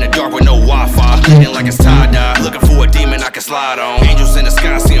 Got me in the dark with no Wi-Fi. Bleeding like it's tie-dye. Looking for a demon I can slide on. Angels in the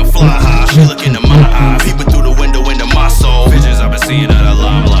sky, see 'em fly high. She look into my eyes, peeping through the window into my soul. Visions I've been seeing out of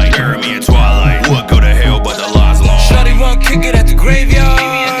limelight. Bury me in twilight. Would go to hell, but the line's long. Shawty want kick it at the graveyard.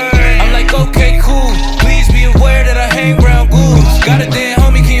 I'm like, okay, cool. Please be aware that I hang around ghouls. Got a dead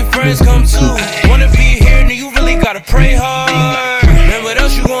homie, can your friends come too? Wanna be here, then you really gotta pray hard. Man, what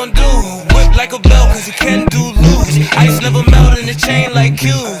else you gonna do? Whip like a belt, cause you can do loops. Ice never melt in the chain like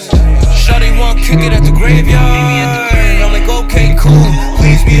cubes. Shawty want kick it at the graveyard. I'm like, okay, cool.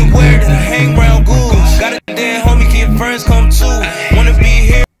 Please be aware that I hang around ghouls. Got a dead homie, can your friends come too? Wanna be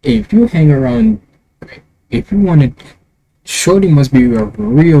here. If you hang around, if you want to, Shorty must be a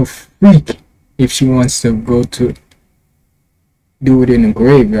real freak if she wants to go to do it in the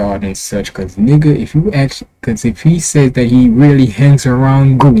graveyard and such. Cause nigga, if you actually, cause if he says that he really hangs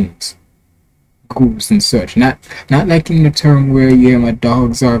around goons and such, not like in the term where yeah my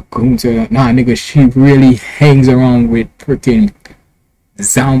dogs are goons or nah, nigga, she really hangs around with freaking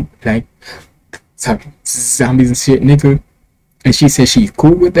zombies and shit, nigga. And she says she's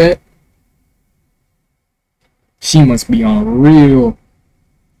cool with that. She must be on real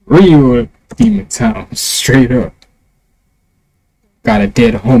demon time, straight up. Got a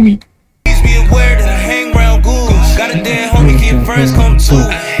dead homie. Please be aware that I hang around ghouls. Got a dead homie, can your friends come too?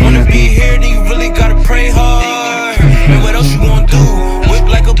 Wanna be here, then you really gotta pray hard. Man, what else you gonna do? Whip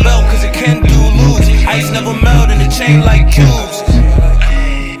like a belt, cause it can do loops. Ice never melt in the chain like cubes.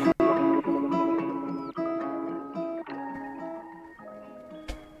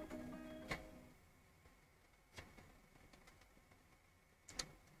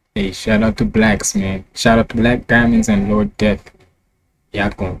 Hey, shout out to Blacks, man. Shout out to Black Diamonds and Lord Death. Y'all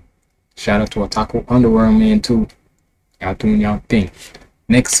going. Shout out to Otaku Underworld, man, too. Y'all doing y'all thing.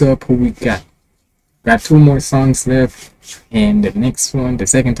 Next up, who we got? Got 2 more songs left, and the next one, the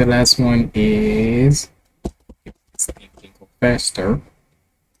second to last one, is Go Faster.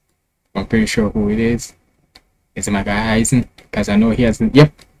 I'm pretty sure who it is. Is it my guy Aizen? Because I know he hasn't.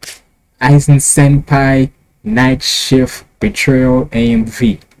 Yep, Aizen Senpai, Night Shift, Betrayal,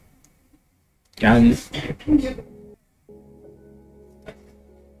 AMV.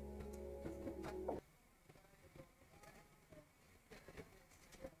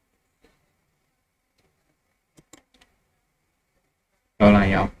 Hold on,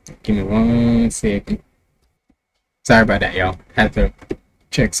 y'all. Give me 1 second. Sorry about that, y'all. Had to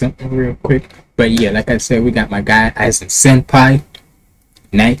check something real quick. But yeah, like I said, we got my guy Aizen Senpai,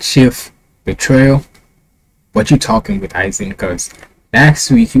 Night Shift, Betrayal. What you talking with, Aizen? Because last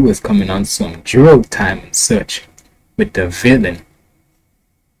week he was coming on some drill time and such with the villain.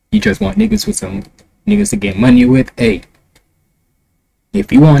 You just want niggas with some niggas to get money with. Hey,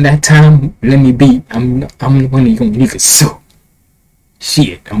 if you want that time, let me be. I'm one of you niggas. So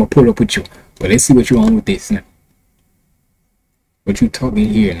shit, I'm gonna pull up with you. But let's see what you on with this now. What you talking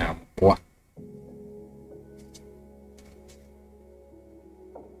here now, boy?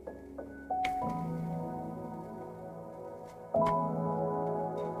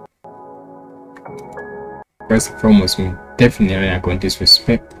 First and foremost, we definitely not going to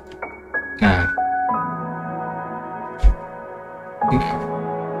disrespect. Nah, we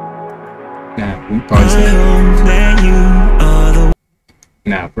pause it.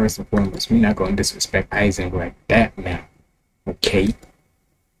 Nah, first and foremost, we're not going to disrespect Aizen like that, man. Okay?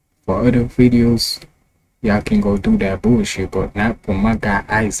 For other videos, y'all can go do that bullshit, but not for my guy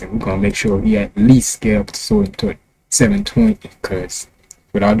Aizen. We're going to make sure he at least get up to 720, because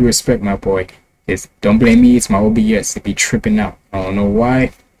with all due respect, my boy, don't blame me, it's my OBS. It be tripping out. I don't know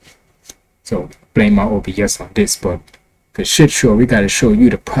why. So blame my OBS on this, but for shit sure, we gotta show you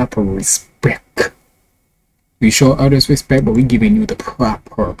the proper respect. We show others respect, but we giving you the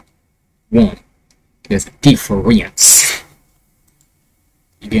proper one. There's a difference.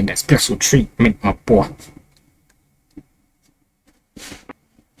 You getting that special treatment, my boy.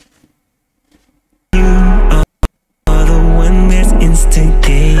 You are the one that's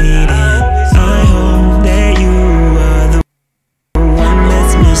instigated. I hope that you are the one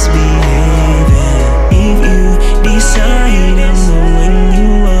that's misbehaving. If you decide I'm the one you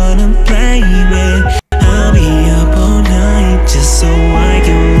wanna play with, I'll be up all night just so I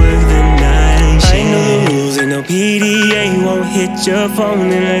can work the night shift. I know the rules and no PDA won't hit your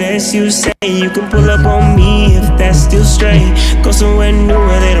phone unless you say you can pull up on me if that's still straight. Go somewhere new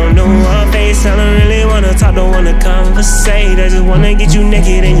where they don't know our face. I don't really wanna talk, don't wanna conversate. I just wanna get you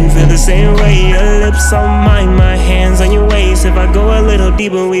naked and you feel the same way. Your lips on mine, my hands on your waist. If I go a little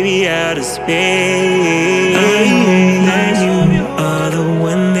deeper, we be out of space. I hope that you are the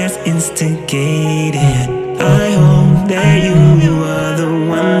one that's instigated. I hope that you are the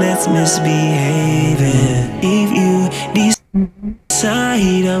one that's misbehaving. If you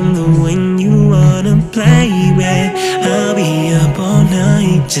decide I'm the one you wanna play with, I'll be up all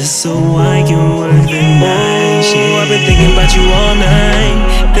night just so I can work the night shift. I've been thinking about you all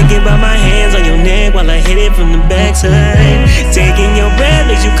night, thinking about my hands on your neck while I hit it from the backside. Taking your breath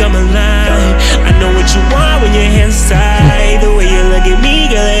makes you come alive. I know what you want when your hands tied. The way you look at me,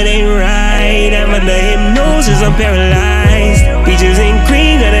 girl, it ain't right. I'm under hypnosis, I'm paralyzed. Peaches and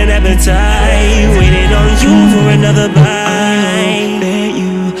cream, got an appetite. Waiting on you for another bite. That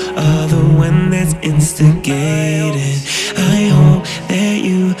you are the one that's instigated. I hope that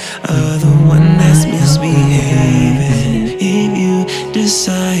you are the one that's misbehaving. If you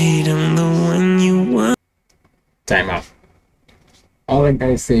decide I'm the one you want. Time out. All I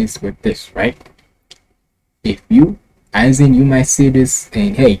gotta say is with this, right? If you, as in you might see this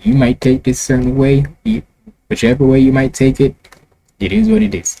and hey, you might take this certain way, whichever way you might take it, it is what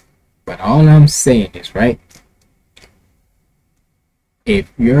it is. But all I'm saying is, right?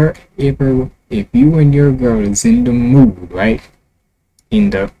 If you and your girl is in the mood, right? In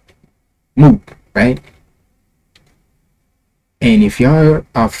the mood, right? And if y'all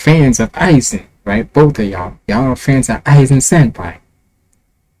are fans of Aizen, right? Both of y'all are fans of Aizen Senpai.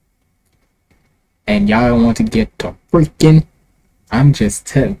 And y'all want to get to freaking, I'm just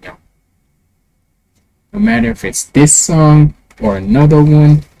telling y'all. No matter if it's this song or another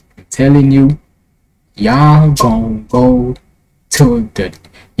one, I'm telling you, y'all gonna go to the,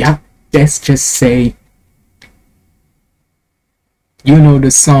 y'all, let's just say, you know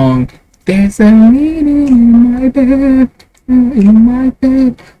the song, there's a meeting in my bed, in my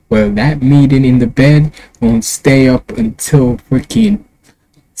bed. Well, that meeting in the bed won't stay up until freaking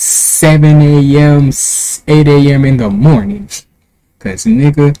 7 a.m., 8 a.m. in the morning. Cause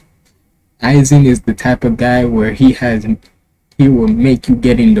nigga, Aizen is the type of guy where he will make you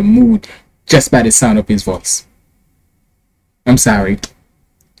get in the mood just by the sound of his voice. I'm sorry,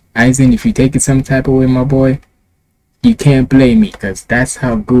 Aizen, if you take it some type of way, my boy, you can't blame me, cause that's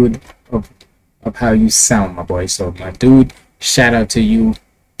how good of how you sound, my boy. So my dude, shout out to you.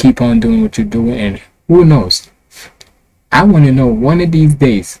 Keep on doing what you're doing, and who knows? I want to know one of these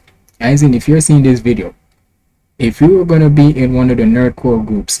days, Aizen, if you're seeing this video, if you were gonna be in one of the nerdcore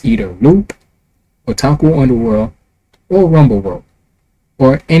groups, either Loop, Otaku Underworld, or Rumble World,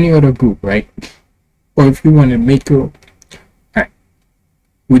 or any other group, right? Or if you want to make your, alright,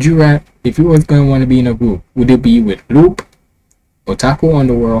 would you rather, if you was gonna want to be in a group, would it be with Loop, Otaku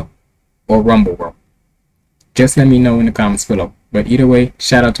Underworld, or Rumble World? Just let me know in the comments below. But either way,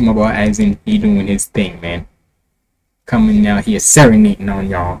 shout out to my boy Aizen. He doing his thing, man. Coming out here serenading on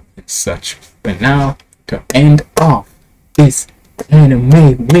y'all and such. But now, to end off this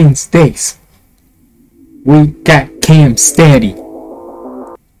Anime Wednesdays, we got Cam Steady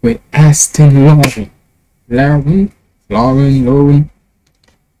with Aston Lauren,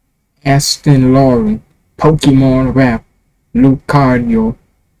 Aston Lauren, Pokemon rap, Lucario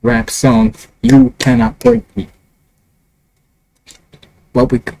rap song, You Cannot Break Me.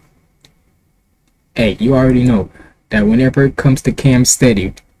 But hey, you already know that whenever it comes to Cam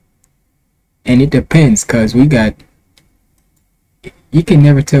Steady, and it depends, cause we got, you can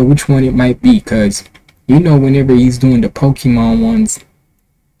never tell which one it might be, cause you know whenever he's doing the Pokemon ones,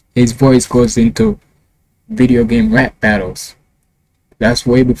 his voice goes into video game rap battles. That's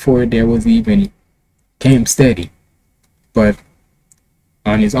way before there was even Cam Steady. But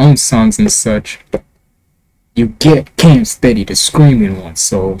on his own songs and such, you get Cam Steady, the screaming one.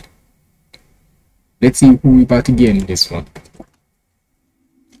 So let's see who we about to get in this one.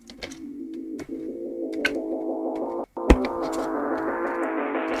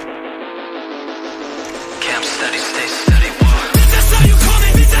 Cam Steady, stay steady.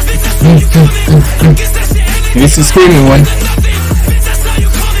 This is screaming one.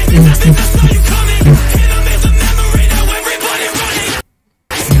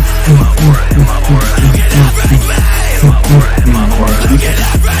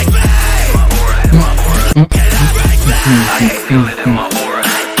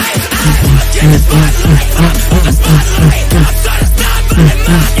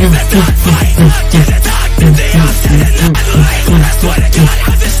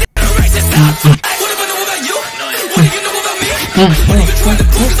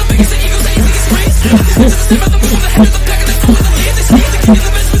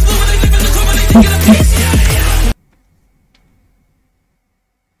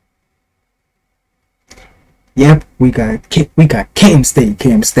 Yep, we got Cam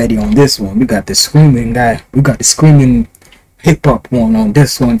Steady on this one. We got the screaming guy. We got the screaming hip hop one on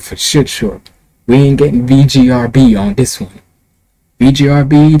this one for sure. We ain't getting VGRB on this one.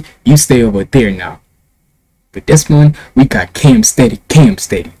 VGRB, you stay over there now. But this one, we got Cam Steady.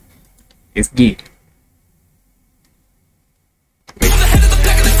 It's good.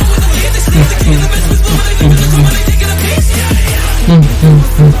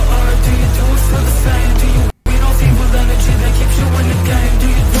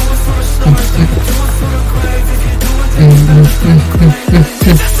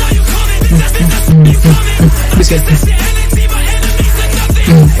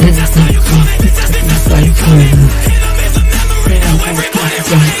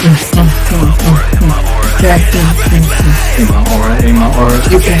 In my aura,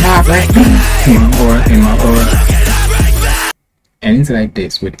 you can have it. In my aura. And it's like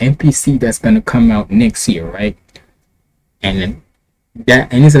this with NPC that's gonna come out next year, right? And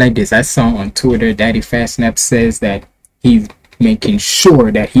it's like this. I saw on Twitter, Daddy Fastnap says that he's making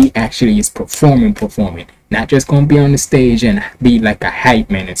sure that he actually is performing, not just gonna be on the stage and be like a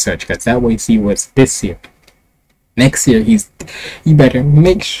hype man and such, because that way he was this year. Next year he better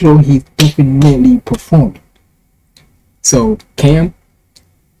make sure he's definitely performing. So Cam,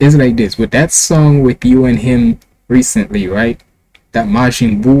 it's like this with that song with you and him recently, right? That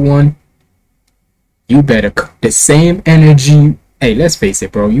Majin Buu one, you better the same energy. Hey, let's face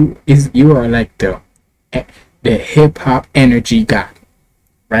it, bro. You are like the hip hop energy guy,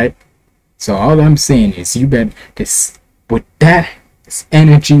 right? So all I'm saying is you better this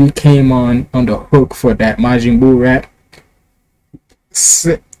energy came on the hook for that Majin Buu rap.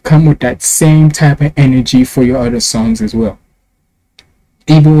 Come with that same type of energy for your other songs as well.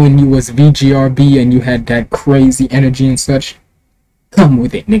 Even when you was VGRB and you had that crazy energy and such, come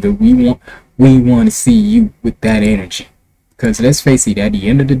with it, nigga. We want to see you with that energy. Cause let's face it, at the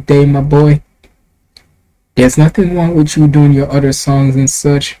end of the day, my boy, There's nothing wrong with you doing your other songs and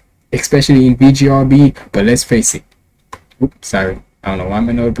such, especially in BGRB, but let's face it. Oops, sorry. I don't know why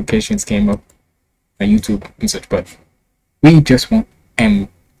my notifications came up on YouTube and such, but we just want, and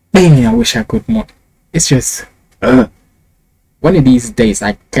man, I wish I could more. It's just, one of these days,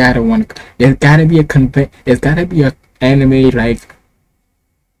 there's gotta be a anime like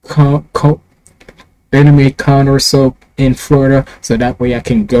anime con or so in Florida, so that way I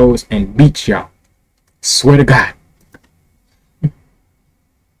can go and beat y'all. Swear to God,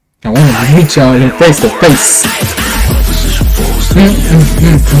 I want to meet y'all in face to face.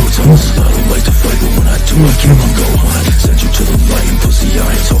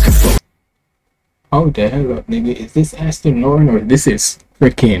 Oh, the hell up, nigga. Is this Ashton Lauren or this is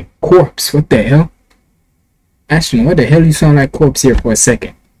freaking Corpse? What the hell? Ashton, what the hell you sound like Corpse here for a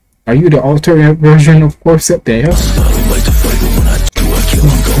second? Are you the alternate version of Corpse up there?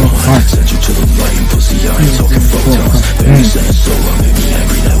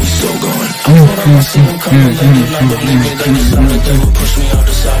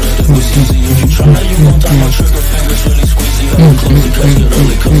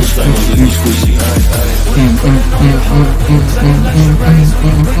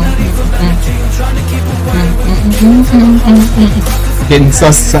 Getting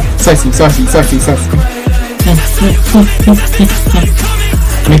saucy.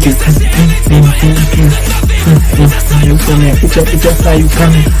 Make it just how you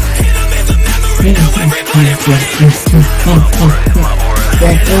coming. In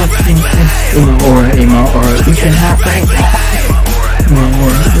my aura, we can have right now.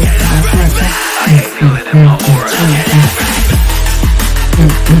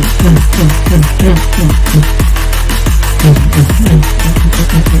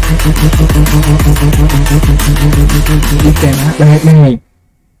 You can have right now.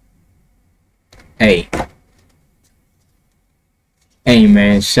 Hey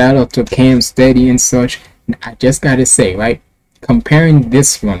man, shout out to Cam Steady and such. I just gotta say, right, comparing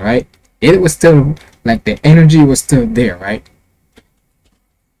this one, right, it was still like the energy was still there, right?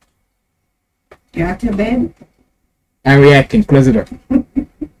 You out to bed? I'm reacting, close it up.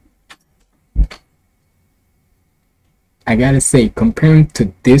 I gotta say, comparing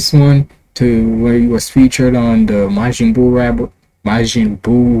to this one, to where he was featured on the Majin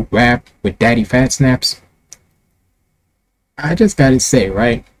Buu rap with Daddy Fat Snaps, I just gotta say,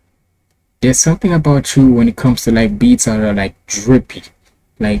 right, there's something about you when it comes to like beats that are like drippy.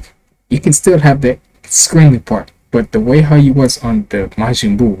 Like, you can still have the screaming part, but the way how he was on the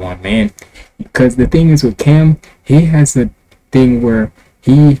Majin Buu one, man, because the thing is with Cam, he has a thing where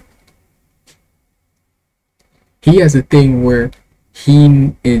he has a thing where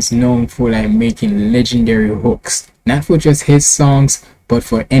he is known for like making legendary hooks, not for just his songs, but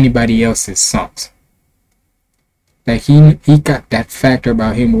for anybody else's songs. Like he got that factor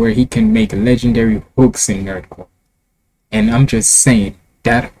about him where he can make legendary hooks in nerdcore. And I'm just saying,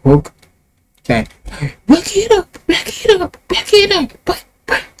 that hook, that back it up, back it up, back it up, back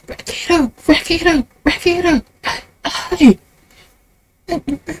it up, back it up, back it up. Hey.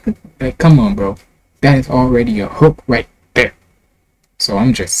 Like, come on, bro. That is already a hook right there. So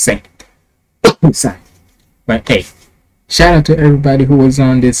I'm just saying. Sorry. But hey, shout out to everybody who was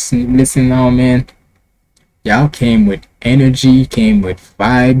on this listen now, man. Y'all came with energy, came with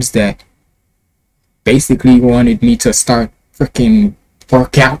vibes that basically wanted me to start freaking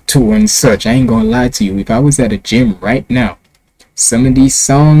work out to and such. I ain't gonna lie to you. If I was at a gym right now, some of these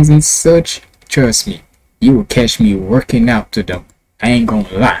songs and such, trust me, you will catch me working out to them. I ain't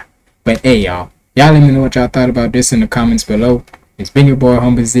gonna lie. But hey, y'all let me know what y'all thought about this in the comments below. It's been your boy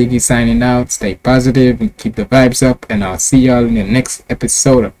Humble Ziggy signing out. Stay positive and keep the vibes up, and I'll see y'all in the next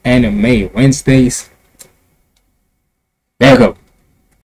episode of Anime Wednesdays. There you go.